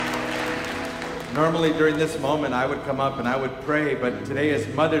Normally during this moment I would come up and I would pray, but today is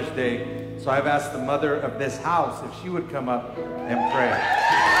Mother's Day, so I've asked the mother of this house if she would come up and pray.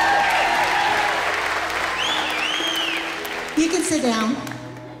 You can sit down.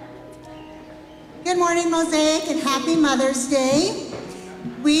 Good morning, Mosaic, and happy Mother's Day.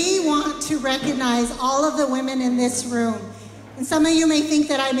 We want to recognize all of the women in this room. And some of you may think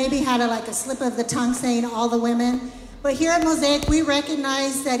that I maybe had a slip of the tongue saying all the women, but here at Mosaic, we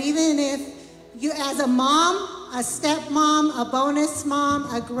recognize that even if you, as a mom, a stepmom, a bonus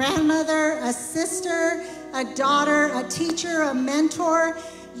mom, a grandmother, a sister, a daughter, a teacher, a mentor,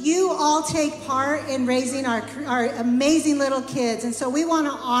 you all take part in raising our amazing little kids. And so we want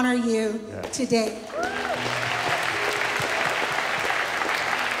to honor you today.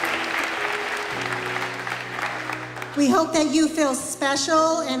 We hope that you feel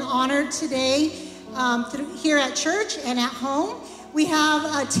special and honored today here at church and at home. We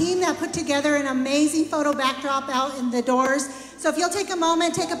have a team that put together an amazing photo backdrop out in the doors. So if you'll take a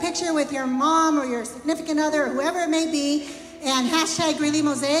moment, take a picture with your mom or your significant other or whoever it may be, and hashtag Really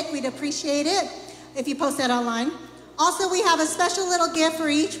Mosaic, we'd appreciate it if you post that online. Also, we have a special little gift for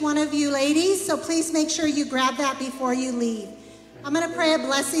each one of you ladies, so please make sure you grab that before you leave. I'm going to pray a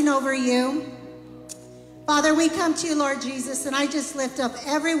blessing over you. Father, we come to you, Lord Jesus, and I just lift up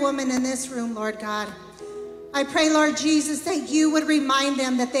every woman in this room, Lord God. I pray, Lord Jesus, that you would remind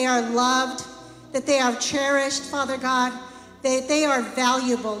them that they are loved, that they are cherished, Father God, that they are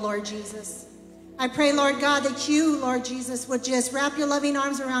valuable, Lord Jesus. I pray, Lord God, that you, Lord Jesus, would just wrap your loving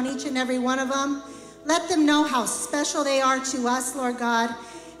arms around each and every one of them. Let them know how special they are to us, Lord God.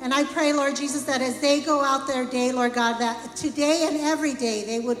 And I pray, Lord Jesus, that as they go out their day, Lord God, that today and every day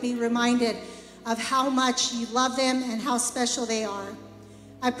they would be reminded of how much you love them and how special they are.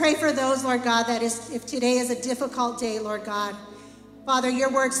 I pray for those, Lord God, that if today is a difficult day, Lord God, Father, your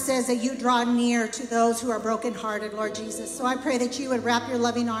word says that you draw near to those who are brokenhearted, Lord Jesus. So I pray that you would wrap your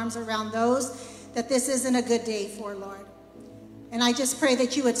loving arms around those that this isn't a good day for, Lord. And I just pray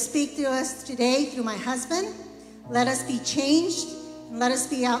that you would speak to us today through my husband. Let us be changed, and let us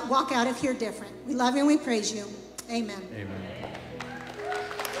walk out of here different. We love you and we praise you. Amen. Amen.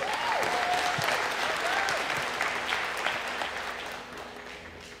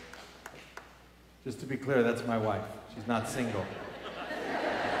 Just to be clear, that's my wife. She's not single.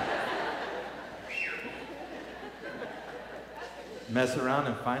 Mess around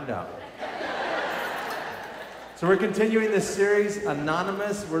and find out. So we're continuing this series,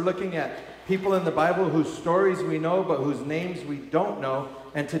 Anonymous. We're looking at people in the Bible whose stories we know, but whose names we don't know.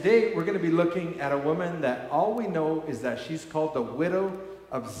 And today we're going to be looking at a woman that all we know is that she's called the widow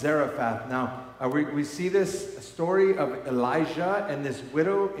of Zarephath. Now, we see this story of Elijah and this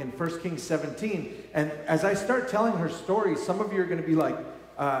widow in 1 Kings 17. And as I start telling her story, some of you are going to be like,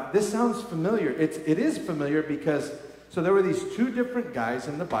 this sounds familiar. It is familiar because, so there were these two different guys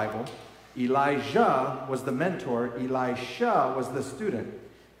in the Bible. Elijah was the mentor. Elisha was the student.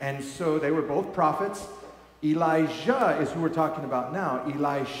 And so they were both prophets. Elijah is who we're talking about now.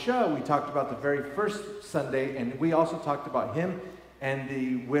 Elisha, we talked about the very first Sunday, and we also talked about him and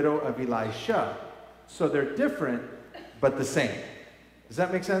the widow of Elisha. So they're different, but the same. Does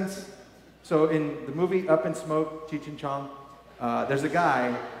that make sense? So in the movie Up in Smoke, Cheech and Chong, there's a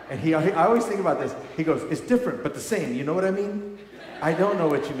guy, and I always think about this. He goes, it's different, but the same. You know what I mean? I don't know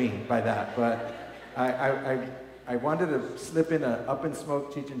what you mean by that, but I wanted to slip in a Up in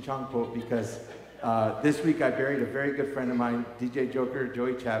Smoke, Cheech and Chong quote because this week I buried a very good friend of mine, DJ Joker,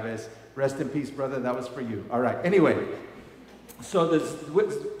 Joey Chavez. Rest in peace, brother. That was for you. All right. Anyway. So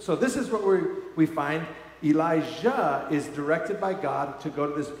this is what we find. Elijah is directed by God to go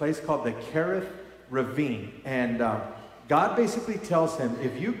to this place called the Kerith Ravine. And God basically tells him,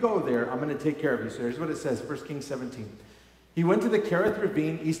 if you go there, I'm going to take care of you. So here's what it says, 1 Kings 17. He went to the Kerith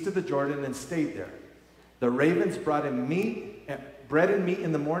Ravine east of the Jordan and stayed there. The ravens brought him bread and meat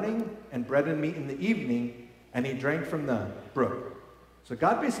in the morning and bread and meat in the evening, and he drank from the brook. So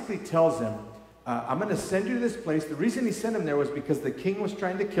God basically tells him, I'm going to send you to this place. The reason he sent him there was because the king was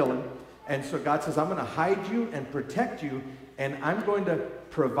trying to kill him. And so God says, I'm going to hide you and protect you, and I'm going to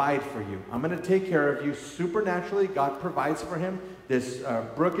provide for you. I'm going to take care of you supernaturally. God provides for him. This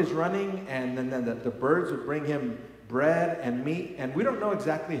brook is running, and then the birds would bring him bread and meat. And we don't know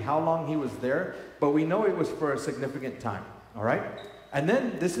exactly how long he was there, but we know it was for a significant time. All right? And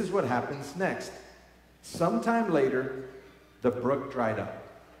then this is what happens next. Sometime later, the brook dried up.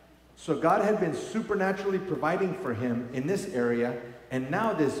 So God had been supernaturally providing for him in this area, and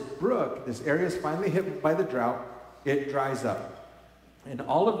now this brook, this area is finally hit by the drought, it dries up. And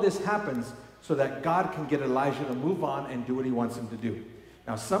all of this happens so that God can get Elijah to move on and do what he wants him to do.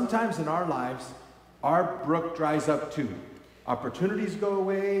 Now, sometimes in our lives, our brook dries up too. Opportunities go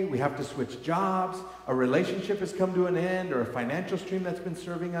away, we have to switch jobs, a relationship has come to an end, or a financial stream that's been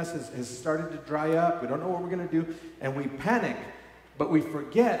serving us has started to dry up. We don't know what we're going to do, and we panic, but we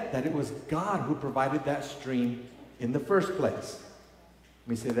forget that it was God who provided that stream in the first place. Let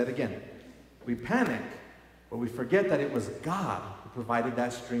me say that again. We panic, but we forget that it was God who provided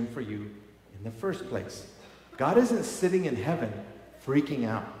that stream for you in the first place. God isn't sitting in heaven freaking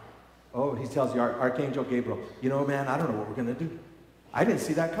out. Oh, he tells the Archangel Gabriel, you know, man, I don't know what we're going to do. I didn't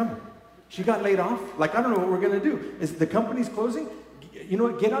see that coming. She got laid off. Like, I don't know what we're going to do. Is the company's closing? You know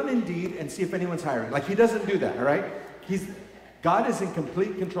what? Get on Indeed and see if anyone's hiring. Like, he doesn't do that, all right? God is in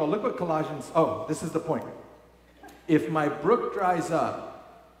complete control. Look what Colossians, this is the point. If my brook dries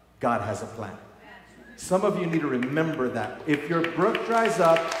up, God has a plan. Some of you need to remember that. If your brook dries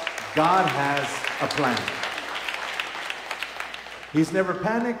up, God has a plan. He's never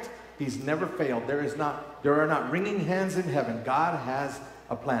panicked. He's never failed. There are not wringing hands in heaven. God has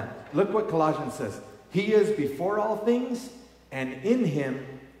a plan. Look what Colossians says. He is before all things, and in him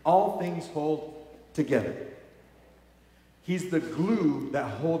all things hold together. He's the glue that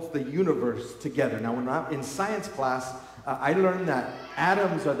holds the universe together. Now, when I'm in science class, I learned that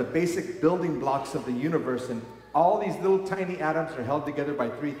atoms are the basic building blocks of the universe, and all these little tiny atoms are held together by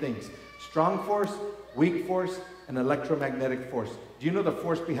three things: strong force, weak force, and electromagnetic force. Do you know the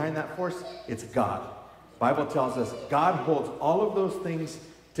force behind that force? It's God. The Bible tells us God holds all of those things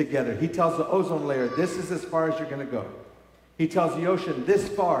together. He tells the ozone layer, this is as far as you're going to go. He tells the ocean, this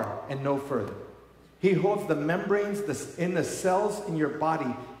far and no further. He holds the membranes in the cells in your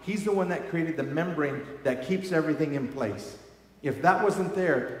body. He's the one that created the membrane that keeps everything in place. If that wasn't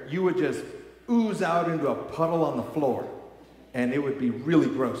there, you would just ooze out into a puddle on the floor. And it would be really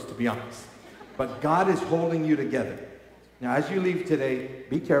gross, to be honest. But God is holding you together. Now, as you leave today,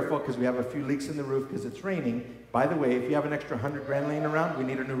 be careful because we have a few leaks in the roof because it's raining. By the way, if you have an extra $100,000 laying around, we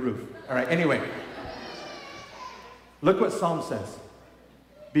need a new roof. All right, anyway. Look what Psalm says.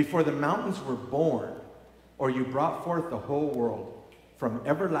 Before the mountains were born, or you brought forth the whole world, from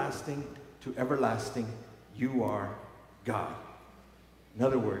everlasting to everlasting, you are God. In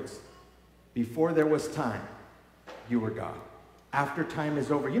other words, before there was time, you were God. After time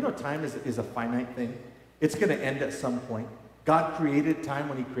is over, you know time is a finite thing. It's going to end at some point. God created time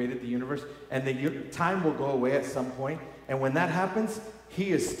when he created the universe, and time will go away at some point. And when that happens, he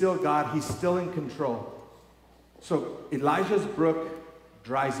is still God. He's still in control. So Elijah's brook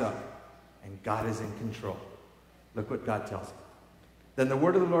dries up, and God is in control. Look what God tells him. Then the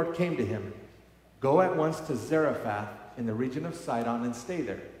word of the Lord came to him. Go at once to Zarephath in the region of Sidon and stay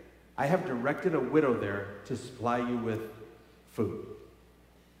there. I have directed a widow there to supply you with food.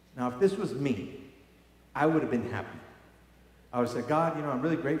 Now, if this was me, I would have been happy. I would have said, God, you know, I'm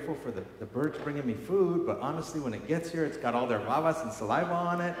really grateful for the birds bringing me food, but honestly, when it gets here, it's got all their babas and saliva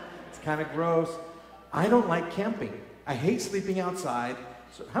on it. It's kind of gross. I don't like camping. I hate sleeping outside.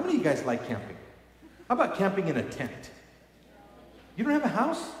 So how many of you guys like camping? How about camping in a tent? You don't have a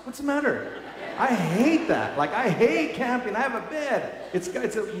house? What's the matter? I hate that. Like, I hate camping. I have a bed. It's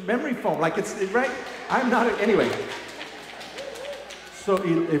a memory foam. Like, right? I'm not, anyway. So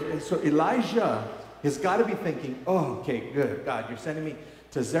Elijah has got to be thinking, oh, okay, good. God, you're sending me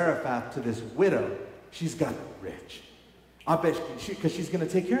to Zarephath, to this widow. She's got rich. I'll bet because she's going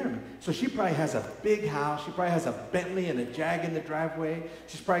to take care of me. So she probably has a big house. She probably has a Bentley and a Jag in the driveway.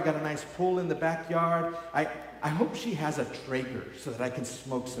 She's probably got a nice pool in the backyard. I hope she has a Traeger so that I can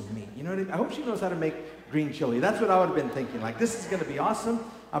smoke some meat. You know what I mean? I hope she knows how to make green chili. That's what I would have been thinking. Like, this is going to be awesome.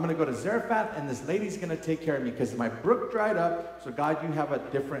 I'm going to go to Zarephath, and this lady's going to take care of me because my brook dried up. So, God, you have a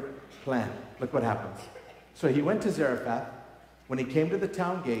different plan. Look what happens. So he went to Zarephath. When he came to the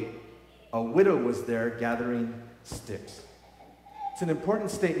town gate, a widow was there gathering sticks. It's an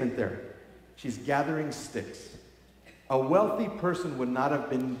important statement there. She's gathering sticks. A wealthy person would not have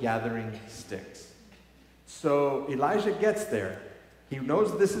been gathering sticks. So Elijah gets there. He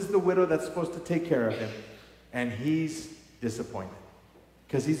knows this is the widow that's supposed to take care of him, and he's disappointed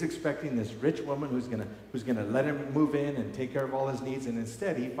because he's expecting this rich woman who's gonna let him move in and take care of all his needs, and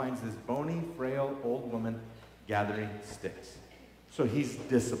instead he finds this bony, frail old woman gathering sticks. So he's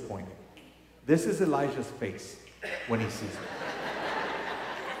disappointed. This is Elijah's face when he sees her.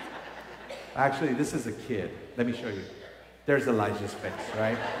 Actually, this is a kid. Let me show you. There's Elijah's face,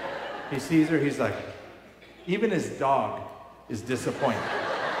 right? He sees her, he's like, even his dog is disappointed.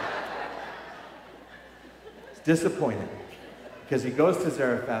 He's disappointed because he goes to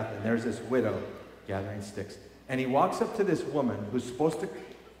Zarephath and there's this widow gathering sticks. And he walks up to this woman who's supposed to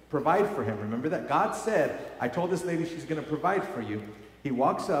provide for him. Remember that? God said, I told this lady she's going to provide for you. He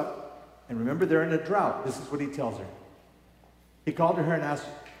walks up And remember, they're in a drought. This is what he tells her. He called to her and asked,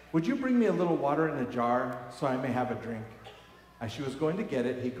 would you bring me a little water in a jar so I may have a drink? As she was going to get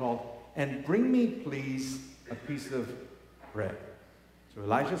it, he called, and bring me, please, a piece of bread. So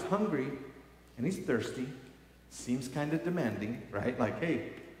Elijah's hungry, and he's thirsty. Seems kind of demanding, right? Like,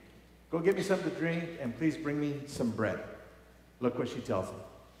 hey, go get me something to drink, and please bring me some bread. Look what she tells him.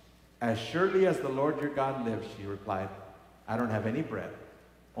 As surely as the Lord your God lives, she replied, I don't have any bread,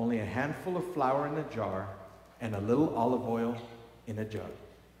 only a handful of flour in a jar and a little olive oil in a jug.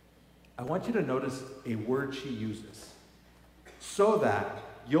 I want you to notice a word she uses so that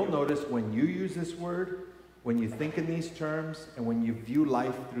you'll notice when you use this word, when you think in these terms, and when you view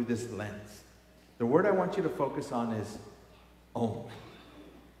life through this lens. The word I want you to focus on is only.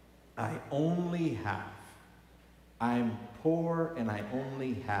 I only have. I'm poor and I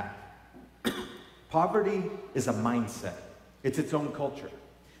only have. Poverty is a mindset. It's its own culture.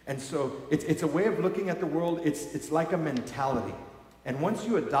 And so it's a way of looking at the world. It's like a mentality. And once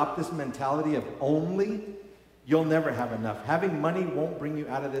you adopt this mentality of only, you'll never have enough. Having money won't bring you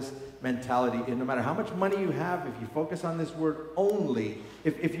out of this mentality. And no matter how much money you have, if you focus on this word only,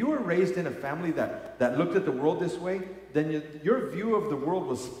 if you were raised in a family that looked at the world this way, then your view of the world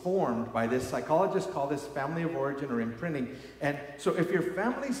was formed by this. Psychologists call this family of origin or imprinting. And so if your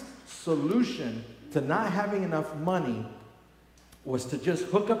family's solution to not having enough money was to just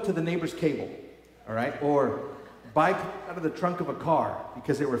hook up to the neighbor's cable, all right, or buy out of the trunk of a car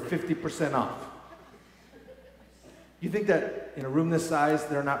because they were 50% off. You think that in a room this size,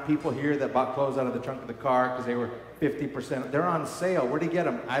 there are not people here that bought clothes out of the trunk of the car because they were 50%? They're on sale. Where'd he get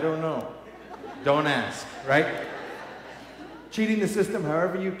them? I don't know. Don't ask, right? Cheating the system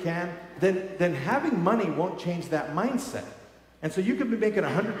however you can, then having money won't change that mindset. And so you could be making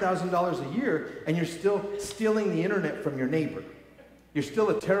 $100,000 a year and you're still stealing the internet from your neighbor. You're still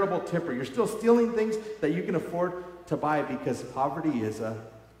a terrible tipper. You're still stealing things that you can afford to buy because poverty is a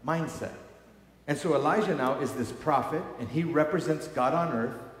mindset. And so Elijah now is this prophet, and he represents God on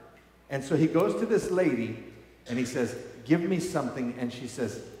earth. And so he goes to this lady, and he says, give me something. And she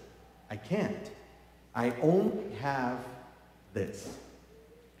says, I can't. I only have this.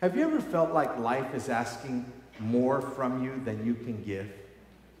 Have you ever felt like life is asking more from you than you can give?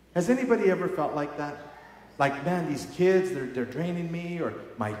 Has anybody ever felt like that? Like, man, these kids, they're draining me, or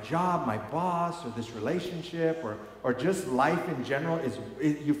my job, my boss, or this relationship, or just life in general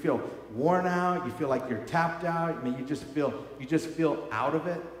you feel worn out, you feel like you're tapped out, I mean, you just feel out of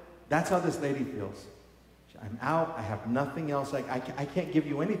it. That's how this lady feels. I'm out, I have nothing else, I can't give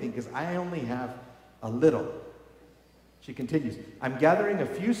you anything because I only have a little. She continues, I'm gathering a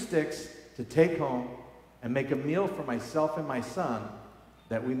few sticks to take home and make a meal for myself and my son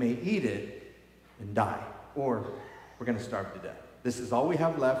that we may eat it and die. Or we're going to starve to death. This is all we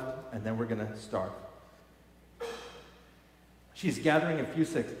have left, and then we're going to starve. She's gathering a few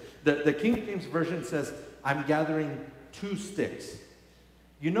sticks. The King James Version says, I'm gathering 2 sticks.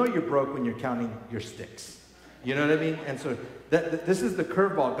 You know you're broke when you're counting your sticks. You know what I mean? And so this is the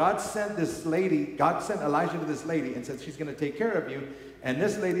curveball. God sent Elijah to this lady and said, she's going to take care of you. And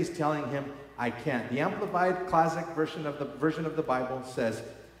this lady's telling him, I can't. The Amplified Classic version of the Bible says,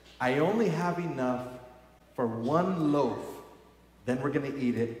 I only have enough for 1 loaf, then we're going to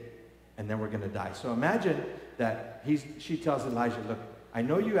eat it, and then we're going to die. So imagine that she tells Elijah, look, I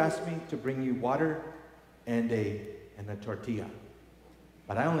know you asked me to bring you water and a tortilla,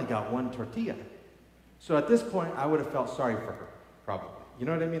 but I only got 1 tortilla. So at this point, I would have felt sorry for her, probably. You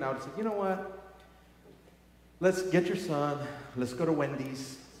know what I mean? I would have said, you know what? Let's get your son. Let's go to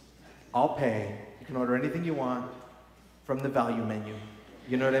Wendy's. I'll pay. You can order anything you want from the value menu.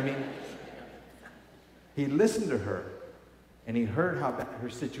 You know what I mean? He listened to her, and he heard how bad her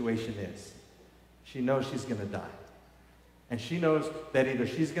situation is. She knows she's going to die. And she knows that either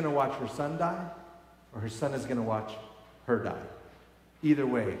she's going to watch her son die, or her son is going to watch her die. Either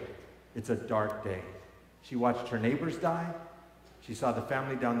way, it's a dark day. She watched her neighbors die. She saw the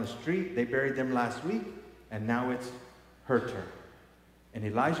family down the street. They buried them last week, and now it's her turn. And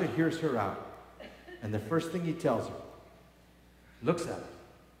Elijah hears her out, and the first thing he tells her, looks at her,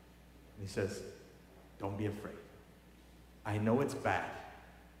 and he says, don't be afraid. I know it's bad.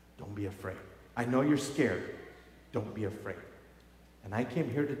 Don't be afraid. I know you're scared. Don't be afraid. And I came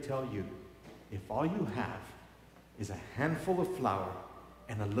here to tell you, if all you have is a handful of flour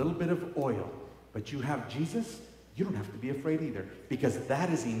and a little bit of oil, but you have Jesus, you don't have to be afraid either, because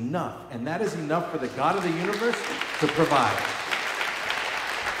that is enough, and that is enough for the God of the universe to provide.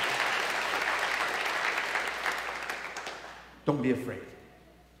 Don't be afraid.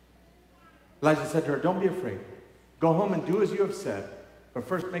 Elijah said to her, don't be afraid. Go home and do as you have said. But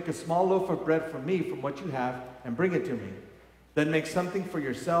first make a small loaf of bread for me from what you have and bring it to me. Then make something for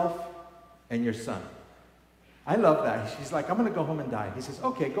yourself and your son. I love that. She's like, I'm going to go home and die. He says,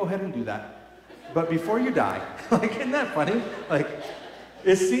 okay, go ahead and do that. But before you die, like, isn't that funny? Like,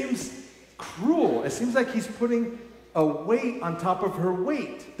 it seems cruel. It seems like he's putting a weight on top of her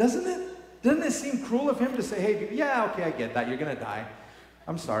weight, doesn't it? Doesn't it seem cruel of him to say, hey, yeah, okay, I get that. You're going to die.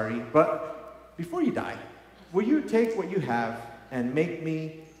 I'm sorry. But before you die, will you take what you have and make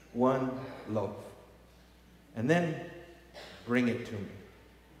me one loaf? And then bring it to me.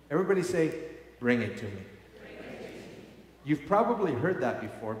 Everybody say, bring it to me. You've probably heard that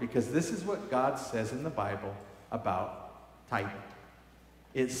before because this is what God says in the Bible about tithing.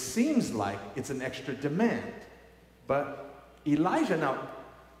 It seems like it's an extra demand. But Elijah, now,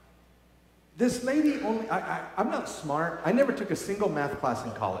 this lady only, I'm not smart. I never took a single math class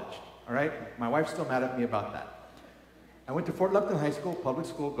in college, all right? My wife's still mad at me about that. I went to Fort Lupton High School, public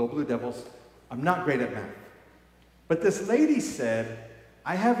school, go Blue Devils. I'm not great at math. But this lady said,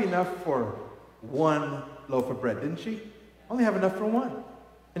 I have enough for one loaf of bread, didn't she? Only have enough for one.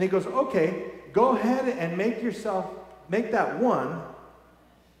 And he goes, okay, go ahead and make that one,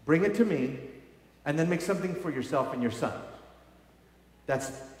 bring it to me, and then make something for yourself and your son.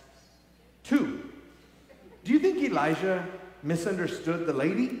 That's 2. Do you think Elijah misunderstood the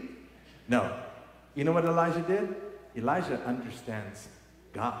lady? No. You know what Elijah did? Elijah understands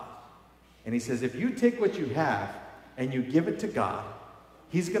God. And he says, if you take what you have and you give it to God,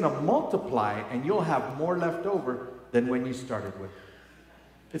 he's going to multiply and you'll have more left over than when you started with.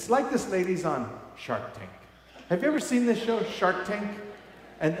 It's like this lady's on Shark Tank. Have you ever seen this show, Shark Tank?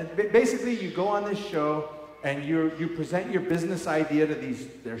 And basically you go on this show and you present your business idea to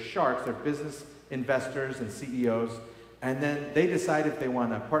they're sharks, they're business investors and CEOs, and then they decide if they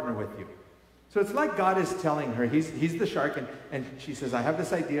want to partner with you. So it's like God is telling her, he's the shark, and she says, I have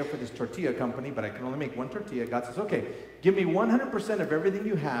this idea for this tortilla company, but I can only make one tortilla. God says, okay, give me 100% of everything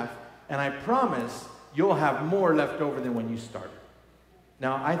you have, and I promise you'll have more left over than when you started.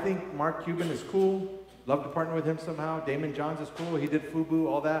 Now, I think Mark Cuban is cool. Love to partner with him somehow. Damon Johns is cool. He did FUBU,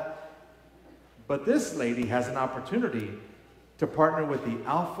 all that. But this lady has an opportunity to partner with the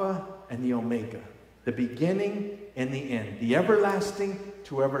Alpha and the Omega, the beginning and the end, the everlasting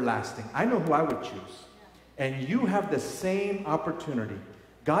to everlasting. I know who I would choose. And you have the same opportunity.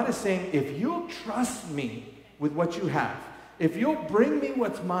 God is saying, if you'll trust me with what you have, if you'll bring me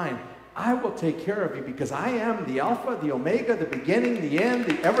what's mine, I will take care of you because I am the Alpha, the Omega, the beginning, the end,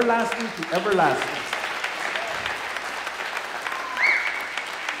 the everlasting to everlasting.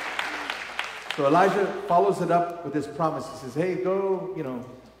 So Elijah follows it up with this promise. He says, hey, go,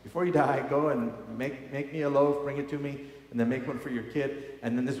 before you die, go and make me a loaf, bring it to me, and then make one for your kid.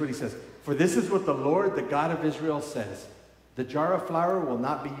 And then this is what he says. For this is what the Lord, the God of Israel, says. The jar of flour will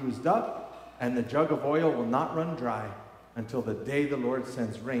not be used up, and the jug of oil will not run dry until the day the Lord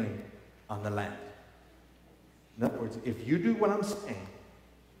sends rain on the land. In other words, if you do what I'm saying,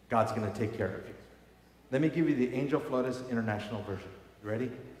 God's going to take care of you. Let me give you the Angel Flores International version. You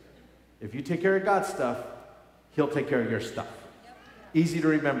ready? If you take care of God's stuff, he'll take care of your stuff. Easy to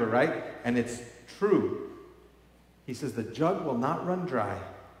remember, right? And it's true. He says, the jug will not run dry.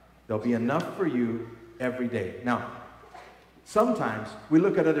 There'll be enough for you every day. Now, sometimes we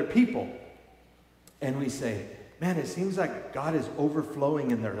look at other people and we say, man, it seems like God is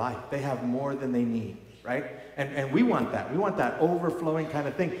overflowing in their life. They have more than they need, right? And we want that. We want that overflowing kind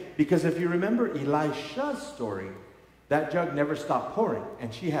of thing. Because if you remember Elisha's story, that jug never stopped pouring.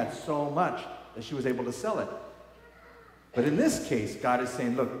 And she had so much that she was able to sell it. But in this case, God is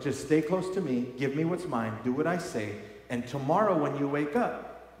saying, look, just stay close to me. Give me what's mine. Do what I say. And tomorrow when you wake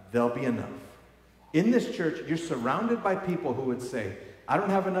up, there'll be enough. In this church, you're surrounded by people who would say, I don't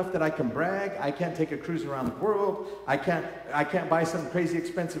have enough that I can brag. I can't take a cruise around the world. I can't buy some crazy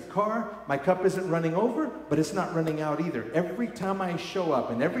expensive car. My cup isn't running over, but it's not running out either. Every time I show up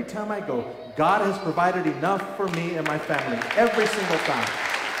and every time I go, God has provided enough for me and my family. Every single time.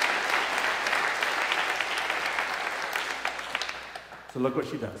 So look what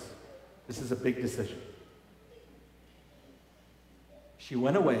she does. This is a big decision. She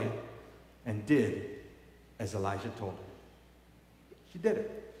went away and did as Elijah told her. She did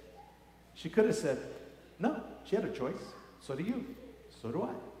it. She could have said, no, she had a choice. So do you. So do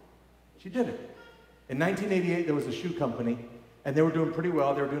I. She did it. In 1988, there was a shoe company, and they were doing pretty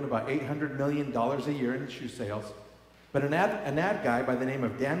well. They were doing about $800 million a year in shoe sales. But an ad guy by the name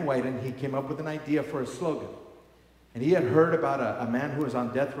of Dan Whiten, he came up with an idea for a slogan. And he had heard about a man who was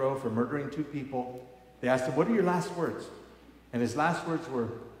on death row for murdering 2 people. They asked him, what are your last words? And his last words were,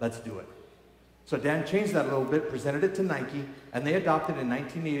 let's do it. So Dan changed that a little bit, presented it to Nike, and they adopted in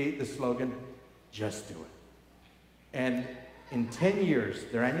 1988 the slogan, just do it. And in 10 years,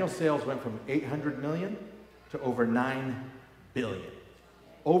 their annual sales went from 800 million to over 9 billion.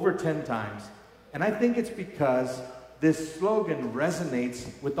 Over 10 times. And I think it's because this slogan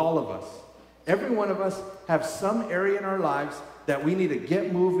resonates with all of us. Every one of us have some area in our lives that we need to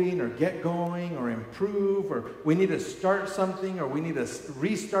get moving or get going or improve, or we need to start something, or we need to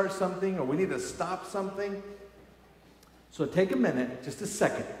restart something, or we need to stop something. So take a minute, just a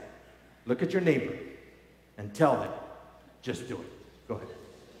second, look at your neighbor and tell them, just do it. Go ahead.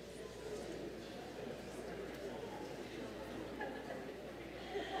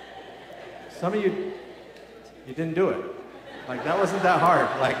 Some of you didn't do it. Like, that wasn't that hard.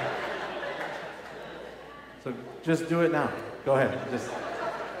 Like, so just do it now. Go ahead.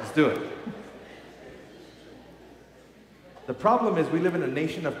 Just do it. The problem is we live in a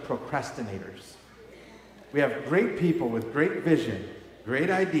nation of procrastinators. We have great people with great vision,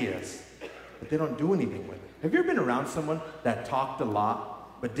 great ideas, but they don't do anything with it. Have you ever been around someone that talked a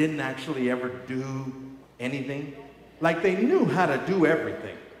lot, but didn't actually ever do anything? Like, they knew how to do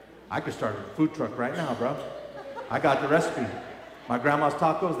everything. I could start a food truck right now, bro. I got the recipe. My grandma's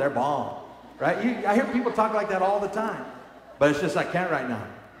tacos, they're bomb, right? I hear people talk like that all the time. But it's just I can't right now.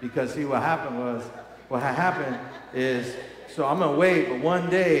 Because see, what happened is, so I'm going to wait, but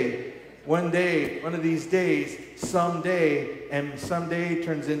one of these days, someday, and someday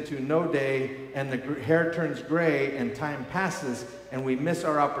turns into no day, and the hair turns gray, and time passes, and we miss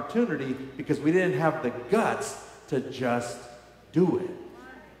our opportunity because we didn't have the guts to just do it.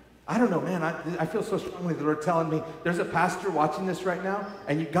 I don't know, man. I feel so strongly the Lord telling me, there's a pastor watching this right now,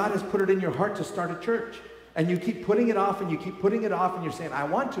 and God has put it in your heart to start a church. And you keep putting it off, and you keep putting it off, and you're saying, I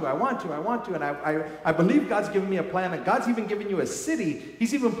want to, and I believe God's given me a plan, and God's even given you a city.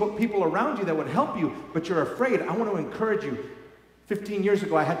 He's even put people around you that would help you, but you're afraid. I want to encourage you. 15 years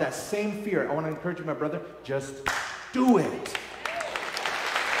ago, I had that same fear. I want to encourage you, my brother, just do it.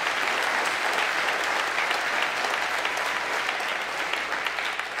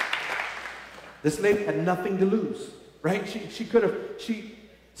 This lady had nothing to lose, right? She could have,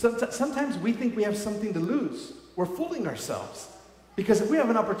 sometimes we think we have something to lose. We're fooling ourselves. Because if we have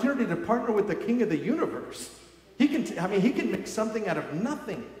an opportunity to partner with the King of the universe, he can make something out of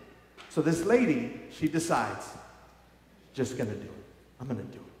nothing. So this lady, she decides, just gonna do it. I'm gonna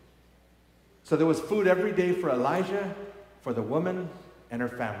do it. So there was food every day for Elijah, for the woman, and her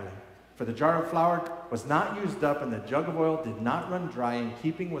family. For the jar of flour was not used up, and the jug of oil did not run dry, in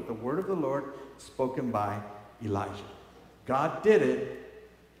keeping with the word of the Lord spoken by Elijah. God did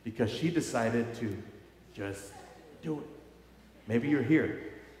it because she decided to just do it. Maybe you're here,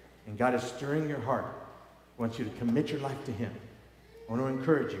 and God is stirring your heart. I want you to commit your life to Him. I want to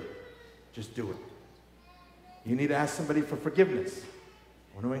encourage you. Just do it. You need to ask somebody for forgiveness.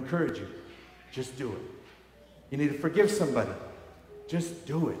 I want to encourage you. Just do it. You need to forgive somebody. Just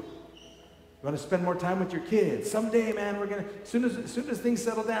do it. You want to spend more time with your kids. Someday, man, as soon as things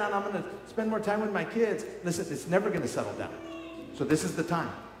settle down, I'm going to spend more time with my kids. Listen, it's never going to settle down. So this is the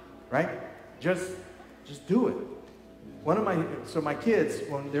time, right? Just do it. So my kids,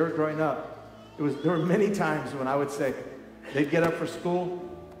 when they were growing up, there were many times when I would say, they'd get up for school,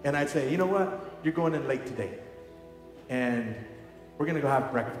 and I'd say, you know what? You're going in late today. And we're going to go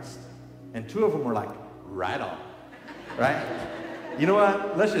have breakfast. And two of them were like, right on, right? You know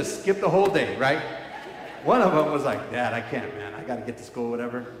what? Let's just skip the whole day, right? One of them was like, Dad, I can't, man. I got to get to school,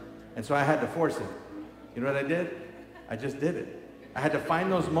 whatever. And so I had to force it. You know what I did? I just did it. I had to find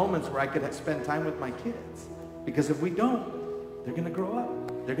those moments where I could spend time with my kids. Because if we don't, they're going to grow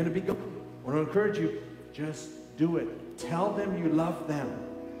up. They're going to be gone. I want to encourage you, just do it. Tell them you love them.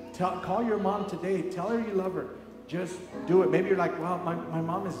 Call your mom today. Tell her you love her. Just do it. Maybe you're like, well, my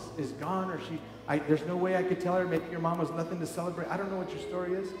mom is gone, or there's no way I could tell her. Maybe your mom was nothing to celebrate. I don't know what your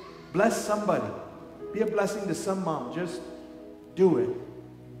story is. Bless somebody. Be a blessing to some mom. Just do it.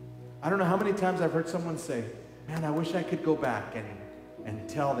 I don't know how many times I've heard someone say, man, I wish I could go back and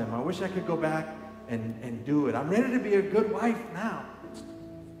tell them. I wish I could go back and do it. I'm ready to be a good wife now. It's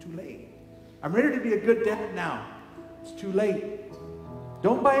too late. I'm ready to be a good dad now. It's too late.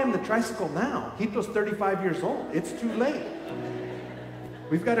 Don't buy him the tricycle now. Hito's 35 years old. It's too late.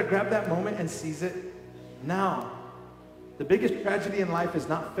 We've got to grab that moment and seize it now. The biggest tragedy in life is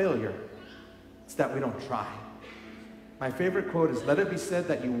not failure. It's that we don't try. My favorite quote is, let it be said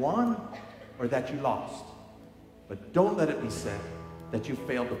that you won or that you lost. But don't let it be said that you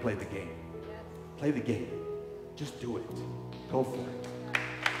failed to play the game. Play the game. Just do it. Go for it.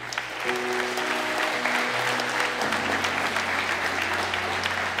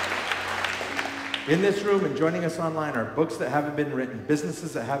 In this room and joining us online are books that haven't been written,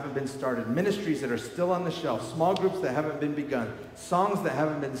 businesses that haven't been started, ministries that are still on the shelf, small groups that haven't been begun, songs that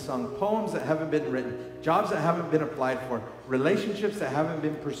haven't been sung, poems that haven't been written, jobs that haven't been applied for, relationships that haven't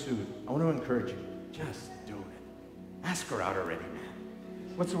been pursued. I want to encourage you, just do it. Ask her out already,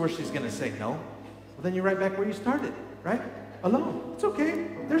 man. What's the worst she's going to say? No? Well, then you're right back where you started, right? Alone. It's okay.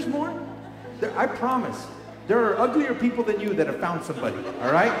 There's more. I promise. There are uglier people than you that have found somebody,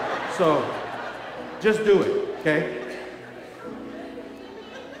 all right? So just do it, okay?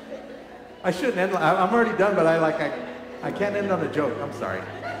 I shouldn't end. I'm already done, but I can't end on a joke. I'm sorry.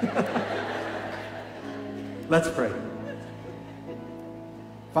 Let's pray.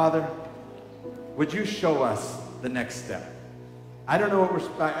 Father, would you show us the next step? I don't know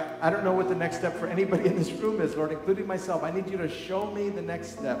what the next step for anybody in this room is, Lord, including myself. I need you to show me the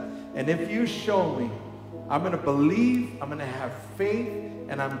next step. And if you show me, I'm going to believe, I'm going to have faith,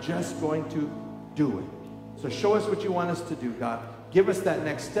 and I'm just going to do it. So show us what you want us to do, God. Give us that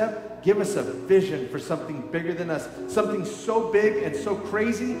next step. Give us a vision for something bigger than us, something so big and so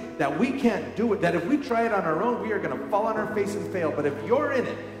crazy that we can't do it, that if we try it on our own, we are going to fall on our face and fail. But if you're in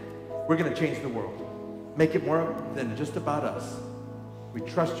it, we're going to change the world. Make it more than just about us. We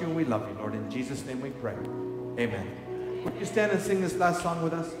trust you and we love you, Lord. In Jesus' name we pray. Amen. Would you stand and sing this last song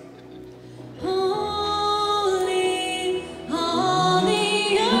with us? Holy,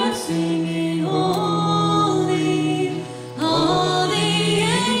 holy, I'm singing holy. All the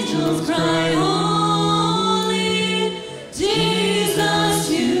angels cry holy. Jesus,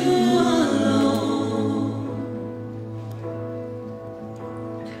 you alone.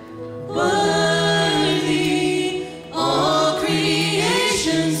 Worthy, all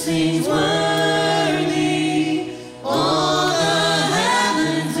creation sings worthy. All the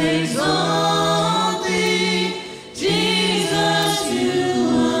heavens exalt thee. Jesus, you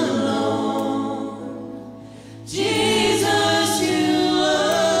alone. Jesus, you alone.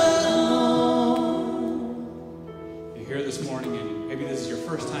 You're here this morning, and maybe this is your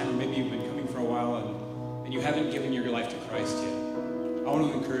first time, or maybe you've been coming for a while, and you haven't given your life to Christ yet. I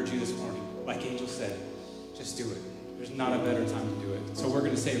want to encourage you this morning. Like Angel said, just do it. There's not a better time to do it. So we're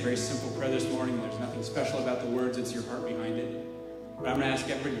going to say a very simple prayer this morning. There's nothing special about the words. It's your heart behind it. But I'm going to ask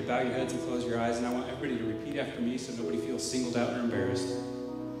everybody to bow your heads and close your eyes, and I want everybody to repeat after me so nobody feels singled out or embarrassed.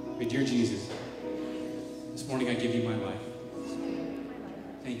 But dear Jesus, this morning I give you my life.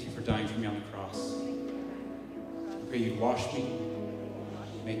 Thank you for dying for me on the cross. I pray you'd wash me,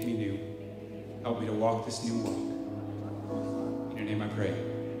 make me new, help me to walk this new walk. In your name I pray.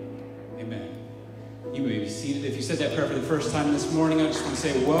 Amen. You may be seated. If you said that prayer for the first time this morning, I just want to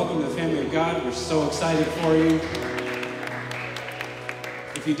say welcome to the family of God. We're so excited for you.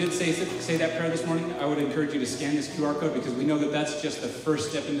 If you did say that prayer this morning, I would encourage you to scan this QR code, because we know that that's just the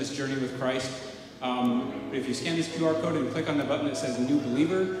first step in this journey with Christ. But if you scan this QR code and click on the button that says New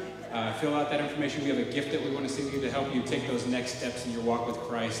Believer, fill out that information. We have a gift that we want to send you to help you take those next steps in your walk with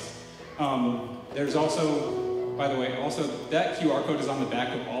Christ. There's also, by the way, that QR code is on the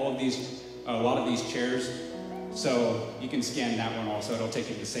back of a lot of these chairs. So you can scan that one also. It'll take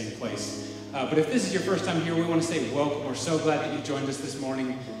you to the same place. But if this is your first time here, we want to say welcome. We're so glad that you joined us this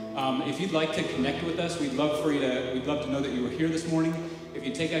morning. If you'd like to connect with us, we'd love to know that you were here this morning. If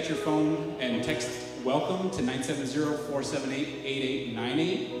you take out your phone and text welcome to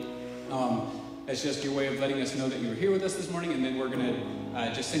 970-478-8898, that's just your way of letting us know that you were here with us this morning, and then we're going to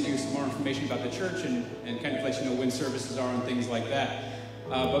just send you some more information about the church and kind of let you know when services are and things like that.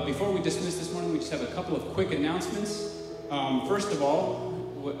 But before we dismiss this morning, we just have a couple of quick announcements. First of all,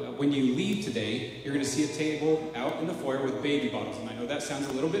 when you leave today, you're going to see a table out in the foyer with baby bottles. And I know that sounds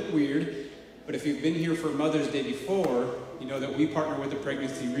a little bit weird, but if you've been here for Mother's Day before, you know that we partner with the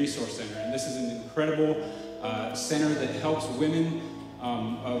Pregnancy Resource Center. And this is an incredible center that helps women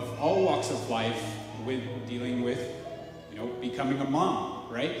of all walks of life with dealing with, becoming a mom,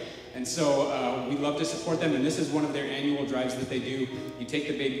 right? And so we love to support them, and this is one of their annual drives that they do. You take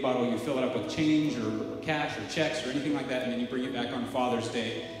the baby bottle, you fill it up with change or cash or checks or anything like that, and then you bring it back on Father's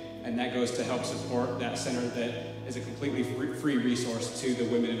Day, and that goes to help support that center that is a completely free resource to the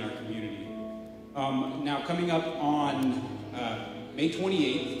women in our community. Now, coming up on May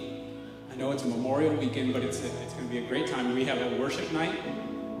 28th, I know it's a Memorial Weekend, but it's going to be a great time. We have a worship night.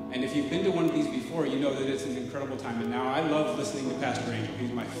 And if you've been to one of these before, you know that it's an incredible time. And now I love listening to Pastor Angel.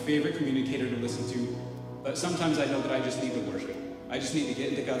 He's my favorite communicator to listen to. But sometimes I know that I just need to worship. I just need to get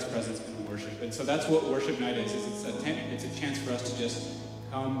into God's presence and worship. And so that's what worship night is. It's a chance for us to just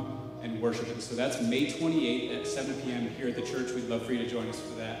come and worship Him. So that's May 28th at 7 p.m. here at the church. We'd love for you to join us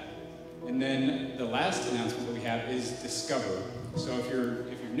for that. And then the last announcement that we have is Discover. So if you're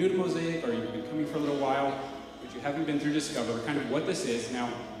new to Mosaic or you've been coming for a little while, but you haven't been through Discover, kind of what this is. Now,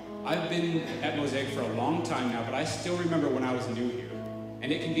 I've been at Mosaic for a long time now, but I still remember when I was new here.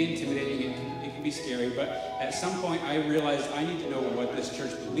 And it can be intimidating, it can be scary, but at some point I realized I need to know what this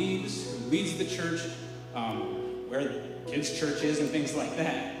church believes, who leads the church, where the kids' church is, and things like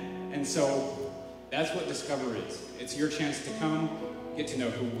that. And so that's what Discover is. It's your chance to come, get to know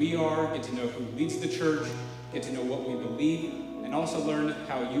who we are, get to know who leads the church, get to know what we believe, and also learn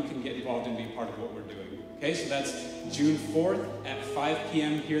how you can get involved and be part of what we're doing. Okay, so that's June 4th at 5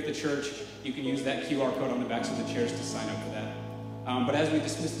 p.m. here at the church. You can use that QR code on the backs of the chairs to sign up for that. But as we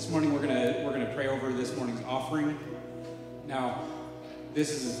dismiss this morning, we're gonna pray over this morning's offering. Now,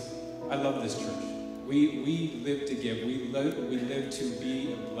 I love this church. We live to give. We live to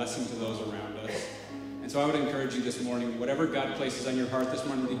be a blessing to those around us. And so I would encourage you this morning, whatever God places on your heart this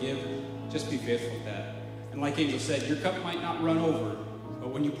morning to give, just be faithful with that. And like Angel said, your cup might not run over, but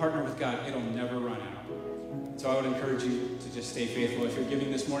when you partner with God, it'll never run out. So I would encourage you to just stay faithful. If you're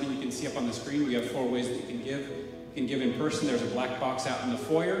giving this morning, you can see up on the screen, we have 4 ways that you can give. You can give in person. There's a black box out in the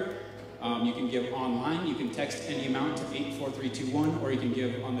foyer. You can give online. You can text any amount to 84321, or you can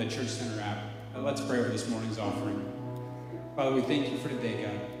give on the Church Center app. Let's pray over this morning's offering. Father, we thank you for today,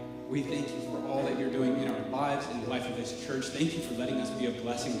 God. We thank you for all that you're doing in our lives and the life of this church. Thank you for letting us be a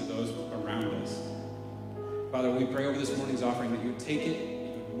blessing to those around us. Father, we pray over this morning's offering that you would take it,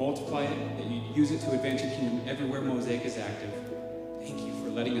 that you would multiply it, that you'd use it to advance your kingdom everywhere Mosaic is active. Thank you for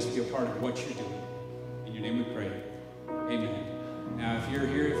letting us be a part of what you're doing. In your name we pray. Amen. Now, if you're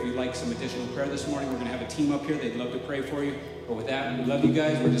here, if you'd like some additional prayer this morning, we're going to have a team up here. They'd love to pray for you. But with that, we love you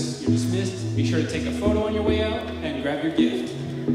guys. You're dismissed. Be sure to take a photo on your way out and grab your gift.